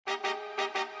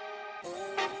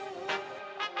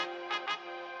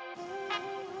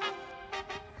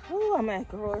Ooh, I'm at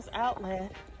Growers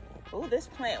Outlet. Ooh, this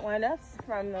plant went up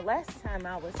from the last time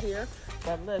I was here,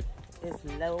 but look, it's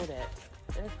loaded.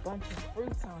 There's a bunch of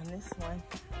fruits on this one.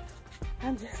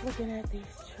 I'm just looking at these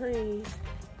trees.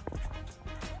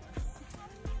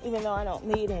 Even though I don't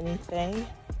need anything,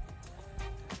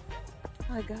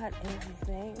 I got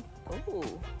everything.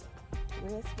 Ooh,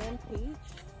 Raspberry peach,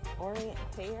 Orient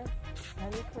pear,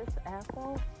 Honeycrisp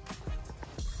apple,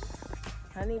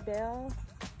 Honey Bell,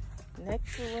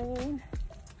 Nectarine,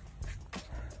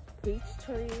 peach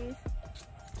trees,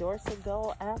 Dorset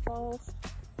Gold apples,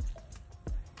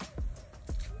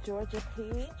 Georgia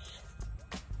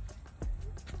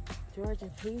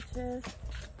peaches,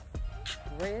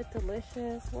 Red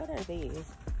Delicious. What are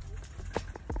these?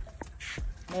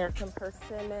 American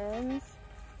persimmons,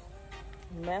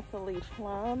 Methyl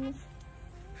plums,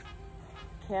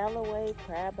 Callaway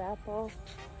crabapple.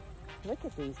 Look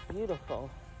at these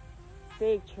beautiful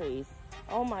fig trees.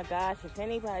 Oh my gosh, if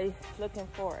anybody's looking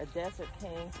for a Desert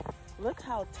King, look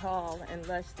how tall and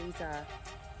lush these are.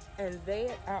 And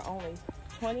they are only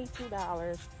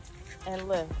 $22. And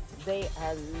look, they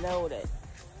are loaded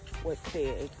with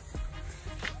figs.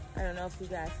 I don't know if you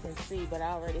guys can see, but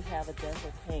I already have a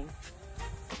Desert King.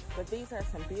 But these are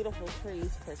some beautiful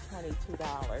trees for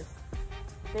 $22.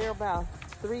 They're about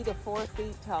 3 to 4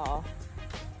 feet tall.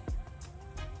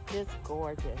 Just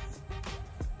gorgeous.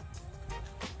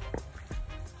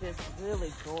 Just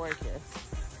really gorgeous.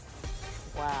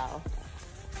 Wow.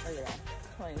 Look at that,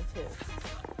 22.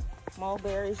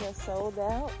 Mulberries are sold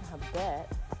out, I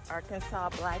bet. Arkansas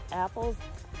black apples,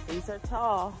 these are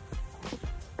tall.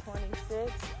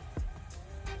 26.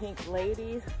 Pink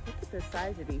ladies, look at the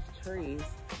size of these trees.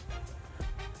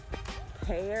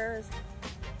 Pears,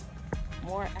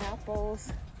 more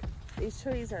apples. These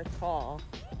trees are tall.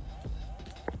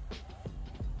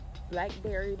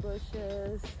 Blackberry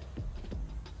bushes.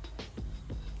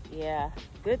 Yeah,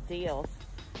 good deals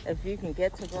if you can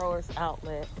get to Growers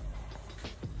Outlet,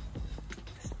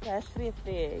 especially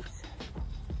figs.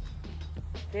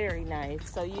 Very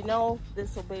nice. So you know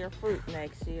this will bear fruit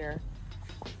next year.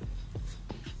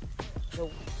 So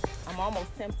I'm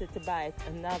almost tempted to buy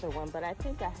another one, but I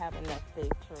think I have enough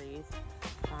fig trees.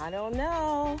 I don't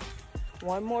know.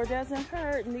 One more doesn't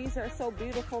hurt, and these are so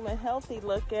beautiful and healthy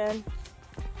looking.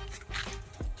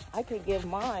 I could give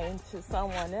mine to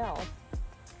someone else.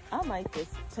 I might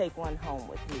just take one home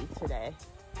with me today.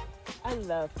 I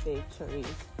love fig trees.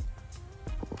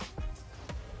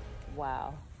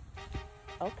 Wow.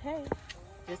 Okay,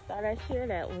 just thought I'd share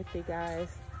that with you guys.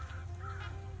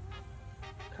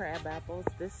 Crab apples,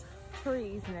 this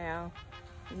trees now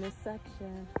in this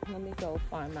section. Let me go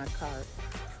find my cart.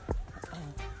 Oh,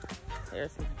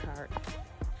 there's my cart.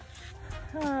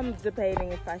 I'm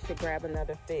debating if I should grab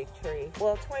another fig tree.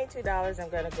 Well, $22, I'm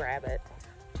gonna grab it.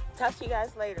 Talk to you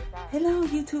guys later, bye. Hello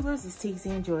YouTubers, it's TC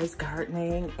Enjoys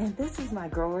Gardening, and this is my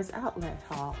Growers Outlet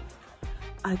haul.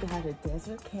 I got a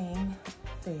Desert King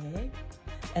fig,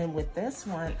 and with this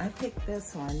one, I picked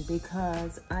this one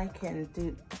because I can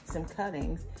do some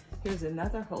cuttings. Here's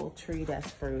another whole tree that's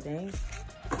fruiting.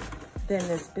 Then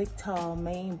this big tall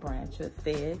main branch with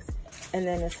figs, and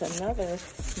then it's another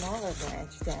smaller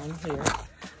branch down here.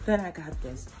 Then I got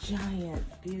this giant,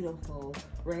 beautiful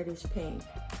reddish pink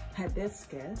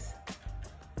hibiscus,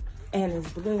 and it's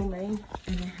blooming,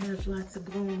 and it has lots of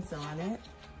blooms on it.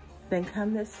 Then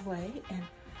come this way, and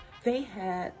they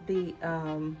had the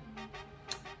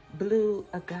blue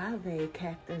agave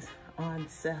cactus on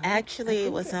sale. Actually,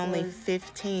 it was only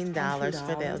 $15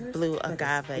 for the blue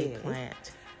agave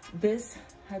plant. This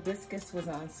hibiscus was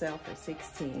on sale for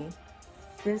 $16.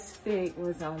 This fig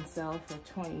was on sale for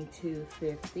 $22.50.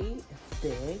 It's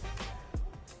big.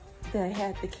 They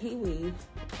had the kiwi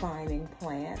vining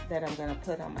plant that I'm gonna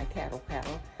put on my cattle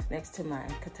paddle next to my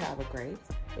catawba grapes.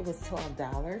 It was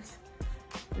 $12.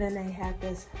 Then they had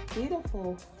this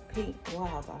beautiful pink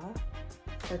guava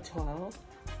for $12.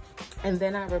 And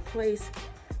then I replaced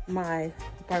my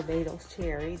Barbados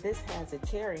cherry. This has a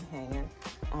cherry hanger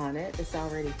on it. It's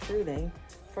already fruiting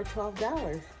for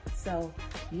 $12. So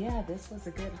yeah, this was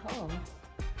a good haul.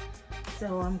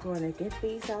 So I'm going to get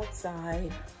these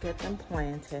outside, get them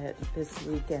planted this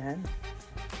weekend.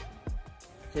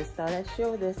 Just thought I'd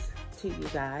show this to you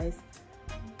guys.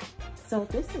 So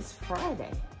this is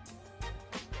Friday,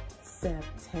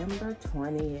 September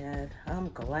 20th. I'm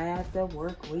glad the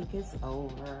work week is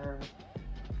over.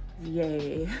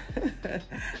 Yay.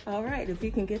 All right, if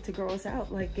you can get to Growers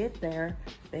Outlet, get there.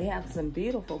 They have some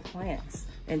beautiful plants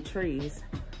and trees.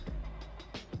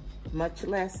 Much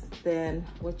less than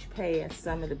what you pay at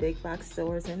some of the big box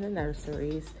stores and the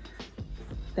nurseries.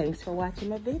 Thanks for watching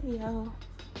my video.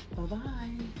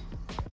 Bye-bye.